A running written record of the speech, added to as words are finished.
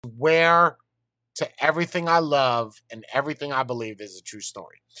Where to everything I love and everything I believe is a true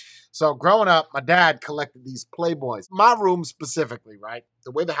story. So growing up, my dad collected these Playboys. My room specifically, right?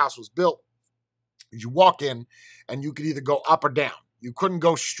 The way the house was built, you walk in and you could either go up or down. You couldn't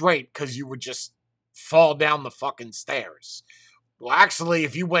go straight because you would just fall down the fucking stairs. Well, actually,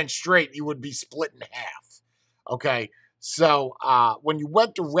 if you went straight, you would be split in half. Okay. So when you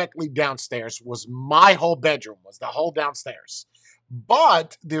went directly downstairs was my whole bedroom, was the whole downstairs.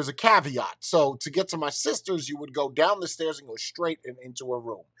 But there's a caveat. So to get to my sister's, you would go down the stairs and go straight into a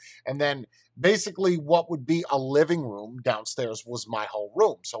room. And then basically what would be a living room downstairs was my whole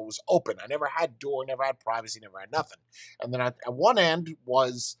room. So it was open. I never had door, never had privacy, never had nothing. And then at one end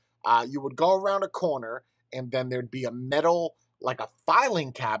was you would go around a corner and then there'd be a metal, like a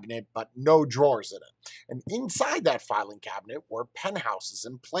filing cabinet, but no drawers in it. And inside that filing cabinet were penthouses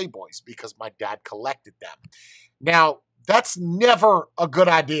and Playboys because my dad collected them. Now, that's never a good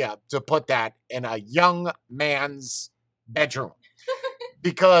idea to put that in a young man's bedroom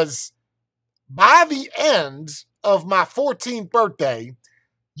because by the end of my 14th birthday,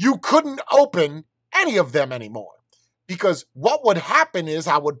 you couldn't open any of them anymore. Because what would happen is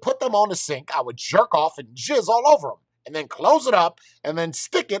I would put them on the sink, I would jerk off and jizz all over them, and then close it up and then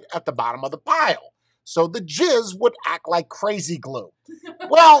stick it at the bottom of the pile. So the jizz would act like crazy glue.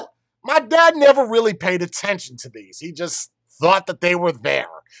 Well, my dad never really paid attention to these. He just thought that they were there.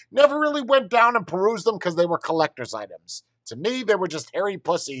 Never really went down and perused them because they were collector's items. To me, they were just hairy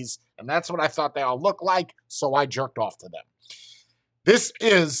pussies, and that's what I thought they all looked like, so I jerked off to them. This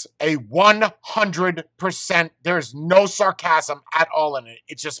is a 100%, there's no sarcasm at all in it.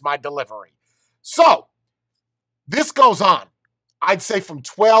 It's just my delivery. So, this goes on, I'd say from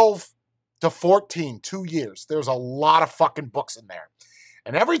 12 to 14, 2 years. There's a lot of fucking books in there.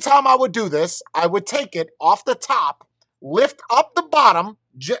 And every time I would do this, I would take it off the top, lift up the bottom,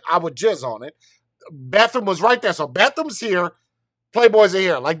 I would jizz on it. Bathroom was right there. So bathroom's here, Playboys are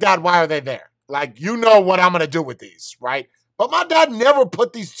here. Like, Dad, why are they there? Like, you know what I'm going to do with these, right? But my dad never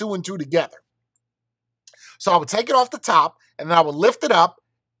put these two and two together. So I would take it off the top, and then I would lift it up.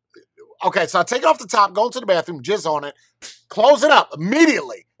 Okay, so I take it off the top, go into the bathroom, jizz on it, close it up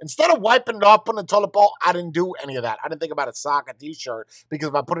immediately. Instead of wiping it off, putting a toilet bowl, I didn't do any of that. I didn't think about a sock, a t-shirt, because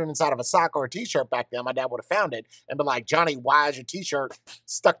if I put it inside of a sock or a t-shirt back then, my dad would have found it and been like, Johnny, why is your t-shirt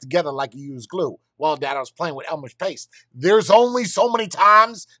stuck together like you use glue? Well, Dad, I was playing with Elmer's paste. There's only so many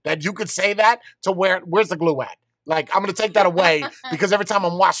times that you could say that to where's the glue at? Like, I'm going to take that away because every time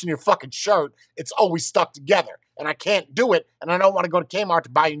I'm washing your fucking shirt, it's always stuck together. And I can't do it, and I don't want to go to Kmart to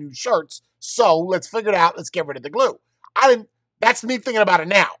buy you new shirts. So let's figure it out. Let's get rid of the glue. That's me thinking about it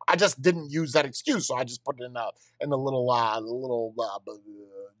now. I just didn't use that excuse, so I just put it in the little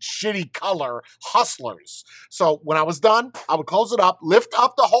shitty color Hustlers. So when I was done, I would close it up, lift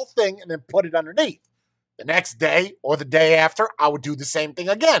up the whole thing, and then put it underneath. The next day or the day after, I would do the same thing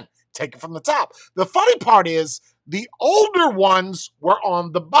again. Take it from the top. The funny part is the older ones were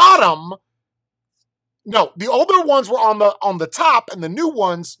on the bottom. No, the older ones were on the top, and the new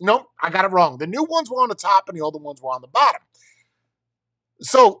ones, nope, I got it wrong. The new ones were on the top, and the older ones were on the bottom.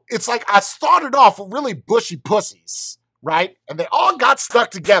 So it's like I started off with really bushy pussies, right? And they all got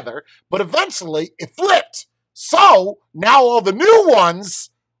stuck together, but eventually it flipped. So now all the new ones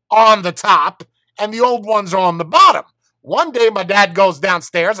are on the top, and the old ones are on the bottom. One day my dad goes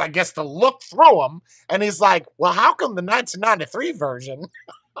downstairs, I guess to look through them, and he's like, well, how come the 1993 version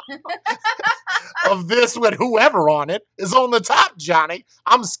of this with whoever on it is on the top, Johnny?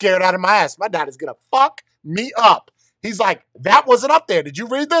 I'm scared out of my ass. My dad is going to fuck me up. He's like, that wasn't up there. Did you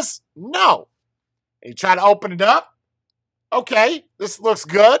read this? No. And he tried to open it up. Okay, this looks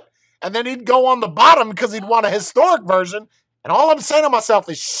good. And then he'd go on the bottom because he'd want a historic version. And all I'm saying to myself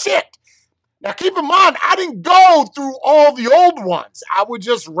is, shit. Now, keep in mind, I didn't go through all the old ones. I would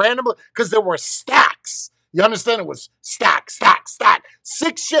just randomly, because there were stacks. You understand? It was stack, stack, stack.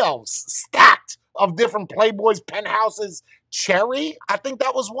 6 shelves stacked of different Playboys, penthouses. Cherry, I think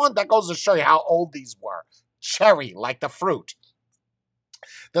that was one. That goes to show you how old these were. Cherry, like the fruit.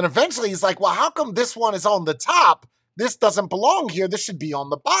 Then eventually he's like, well, how come this one is on the top? This doesn't belong here. This should be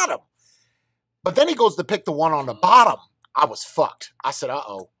on the bottom. But then he goes to pick the one on the bottom. I was fucked. I said,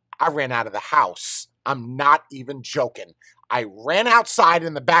 uh-oh. I ran out of the house. I'm not even joking. I ran outside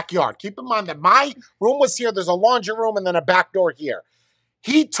in the backyard. Keep in mind that my room was here. There's a laundry room and then a back door here.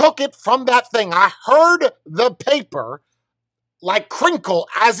 He took it from that thing. I heard the paper like crinkle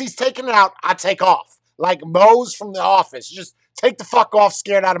as he's taking it out. I take off. Like Mose from The Office. Just take the fuck off,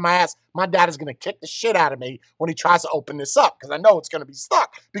 scared out of my ass. My dad is going to kick the shit out of me when he tries to open this up because I know it's going to be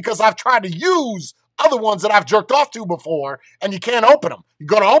stuck because I've tried to use other ones that I've jerked off to before, and you can't open them. You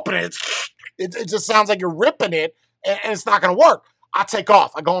go to open it, it just sounds like you're ripping it, and it's not going to work. I take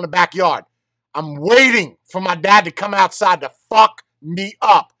off. I go in the backyard. I'm waiting for my dad to come outside to fuck me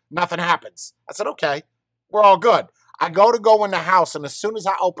up. Nothing happens. I said, okay, we're all good. I go in the house, and as soon as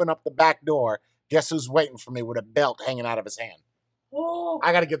I open up the back door, guess who's waiting for me with a belt hanging out of his hand? Oh.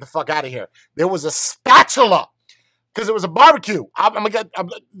 I got to get the fuck out of here. There was a spatula because it was a barbecue.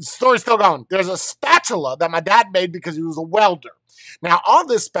 The story's still going. There's a spatula that my dad made because he was a welder. Now, on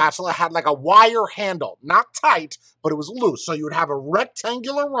this spatula had like a wire handle, not tight, but it was loose. So you would have a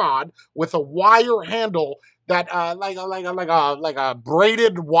rectangular rod with a wire handle that, like a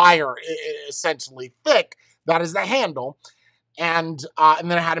braided wire, essentially thick. That is the handle. And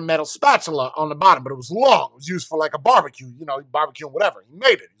then it had a metal spatula on the bottom, but it was long. It was used for like a barbecue, barbecue and whatever. He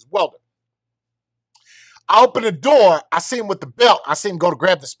made it. He's a welder. I open the door. I see him with the belt. I see him go to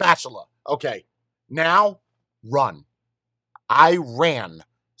grab the spatula. Okay, now run. I ran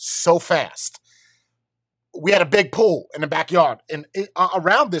so fast. We had a big pool in the backyard. And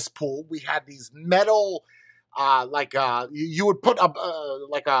around this pool, we had these metal, you would put up,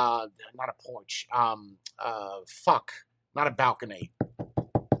 not a porch, not a balcony.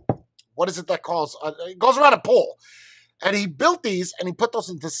 What is it that calls? It goes around a pool. And he built these and he put those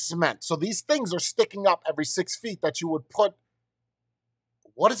into cement. So these things are sticking up every 6 feet that you would put.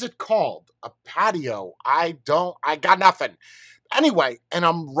 What is it called? A patio. I got nothing. Anyway, and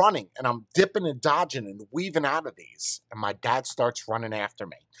I'm running and I'm dipping and dodging and weaving out of these. And my dad starts running after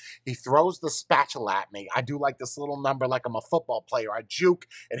me. He throws the spatula at me. I do like this little number like I'm a football player. I juke.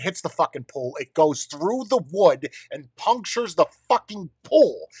 It hits the fucking pool. It goes through the wood and punctures the fucking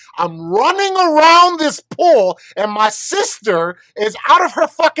pool. I'm running around this pool and my sister is out of her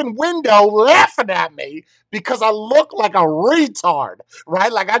fucking window laughing at me because I look like a retard,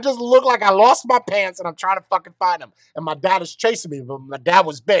 right? Like I just look like I lost my pants and I'm trying to fucking find them. And my dad is chasing me, but my dad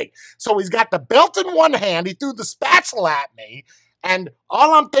was big. So he's got the belt in one hand. He threw the spatula at me. And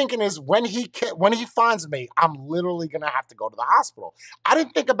all I'm thinking is when he finds me, I'm literally going to have to go to the hospital. I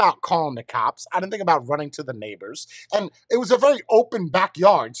didn't think about calling the cops. I didn't think about running to the neighbors. And it was a very open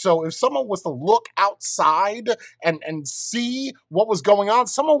backyard. So if someone was to look outside and see what was going on,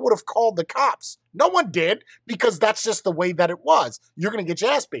 someone would have called the cops. No one did because that's just the way that it was. You're going to get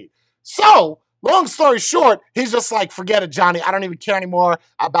your ass beat. So long story short, he's just like, forget it, Johnny. I don't even care anymore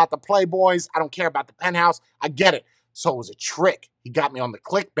about the Playboys. I don't care about the penthouse. I get it. So it was a trick. He got me on the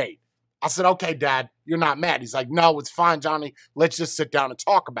clickbait. I said, okay, Dad, you're not mad. He's like, no, it's fine, Johnny. Let's just sit down and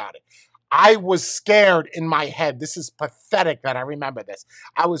talk about it. I was scared in my head. This is pathetic that I remember this.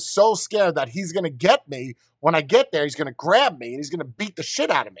 I was so scared that he's going to get me. When I get there, he's going to grab me and he's going to beat the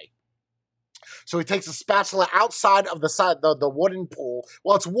shit out of me. So he takes a spatula outside of the wooden pool.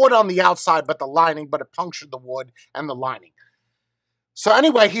 Well, it's wood on the outside, but it punctured the wood and the lining. So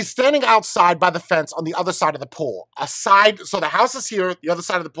anyway, he's standing outside by the fence on the other side of the pool. So the house is here, the other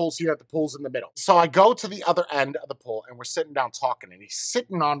side of the pool's here, the pool's in the middle. So I go to the other end of the pool and we're sitting down talking and he's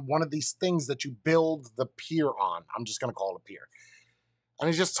sitting on one of these things that you build the pier on. I'm just going to call it a pier. And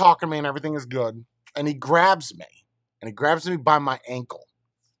he's just talking to me and everything is good. And he grabs me by my ankle.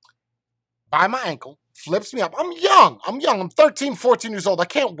 Flips me up. I'm young. I'm 13, 14 years old. I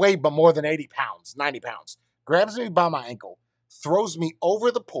can't weigh but more than 80 pounds, 90 pounds. Grabs me by my ankle. Throws me over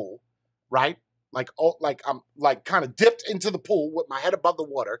the pool, right? I'm kind of dipped into the pool with my head above the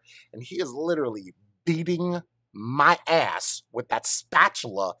water, and he is literally beating my ass with that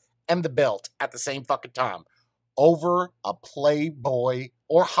spatula and the belt at the same fucking time over a Playboy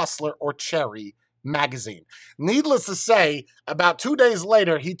or Hustler or Cherry magazine. Needless to say, about 2 days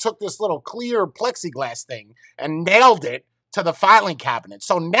later, he took this little clear plexiglass thing and nailed it to the filing cabinet.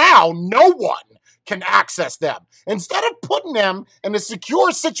 So now no one can access them. Instead of putting them in a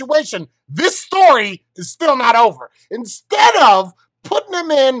secure situation, this story is still not over. Instead of putting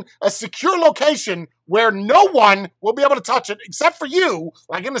them in a secure location where no one will be able to touch it except for you,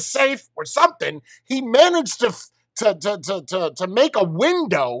 like in a safe or something, he managed to make a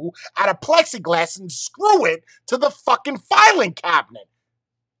window out of plexiglass and screw it to the fucking filing cabinet.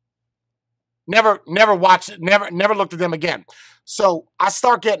 Never watched it, never looked at them again. So I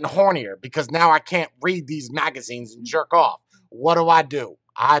start getting hornier because now I can't read these magazines and jerk off. What do?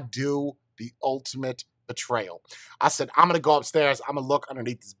 I do the ultimate betrayal. I said, I'm going to go upstairs. I'm going to look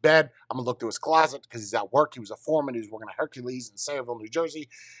underneath his bed. I'm going to look through his closet because he's at work. He was a foreman. He was working at Hercules in Sayreville, New Jersey.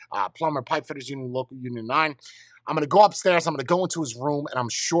 Plumber Pipe Fitters Union, local Union 9. I'm going to go upstairs. I'm going to go into his room, and I'm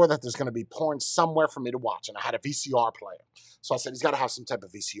sure that there's going to be porn somewhere for me to watch. And I had a VCR player. So I said, he's got to have some type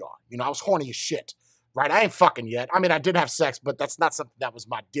of VCR. I was horny as shit. right? I ain't fucking yet. I mean, I did have sex, but that's not something that was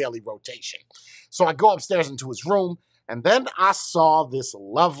my daily rotation. So I go upstairs into his room, and then I saw this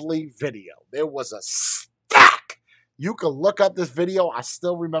lovely video. There was a stack. You can look up this video. I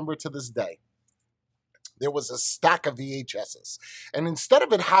still remember to this day. There was a stack of VHSs. And instead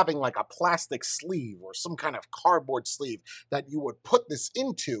of it having like a plastic sleeve or some kind of cardboard sleeve that you would put this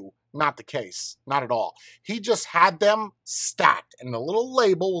into, not the case, not at all. He just had them stacked, and the little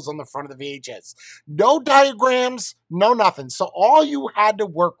label was on the front of the VHS. No diagrams, no nothing. So all you had to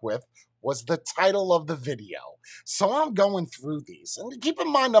work with was the title of the video. So I'm going through these. And keep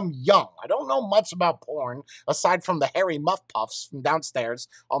in mind, I'm young. I don't know much about porn, aside from the hairy muff puffs from downstairs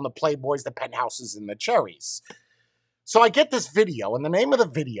on the Playboys, the Penthouses, and the Cherries. So I get this video, and the name of the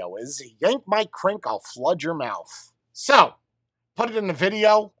video is Yank My Crink, I'll Flood Your Mouth. So, put it in the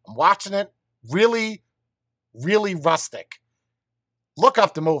video. I'm watching it. Really, really rustic. Look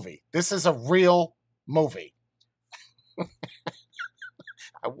up the movie. This is a real movie.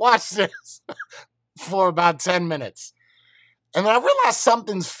 I watched this for about 10 minutes. And then I realized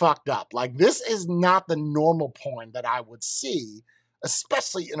something's fucked up. Like, this is not the normal porn that I would see,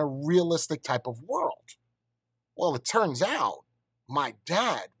 especially in a realistic type of world. Well, it turns out my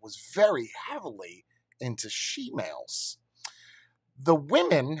dad was very heavily into she-males. The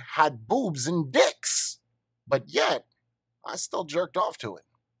women had boobs and dicks, but yet I still jerked off to it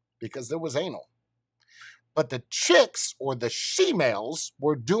because there was anal. But the chicks or the she-males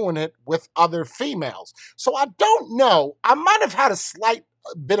were doing it with other females. So I don't know. I might have had a slight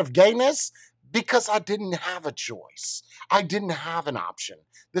bit of gayness because I didn't have a choice. I didn't have an option.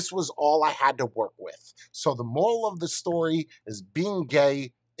 This was all I had to work with. So the moral of the story is being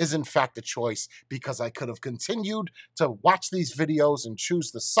gay is in fact a choice, because I could have continued to watch these videos and choose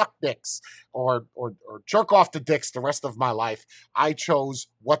to suck dicks or jerk off the dicks the rest of my life. I chose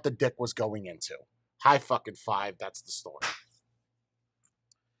what the dick was going into. High fucking five, that's the story.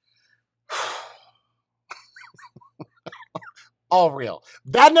 All real.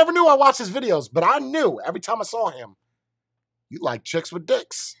 Dad never knew I watched his videos, but I knew every time I saw him, you like chicks with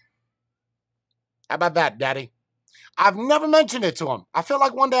dicks. How about that, Daddy? I've never mentioned it to him. I feel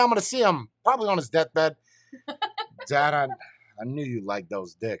like one day I'm going to see him, probably on his deathbed. Dad, I knew you liked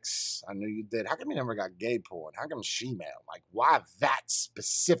those dicks. I knew you did. How come you never got gay porn? How come she-male? Like, why that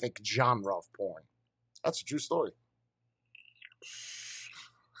specific genre of porn? That's a true story.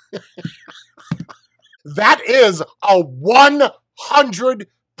 That is a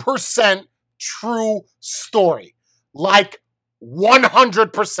 100% true story. Like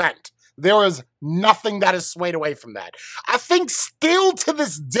 100%. There is nothing that is swayed away from that. I think still to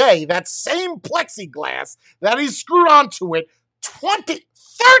this day, that same plexiglass that he screwed onto it 20,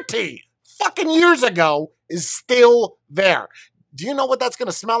 30 fucking years ago is still there. Do you know what that's going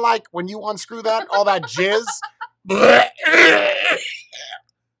to smell like when you unscrew that? All that jizz?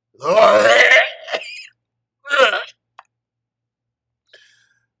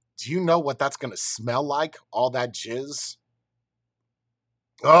 Do you know what that's going to smell like? All that jizz?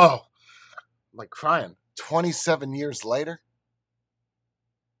 Oh, I'm like crying. 27 years later?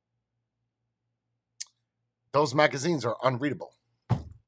 Those magazines are unreadable.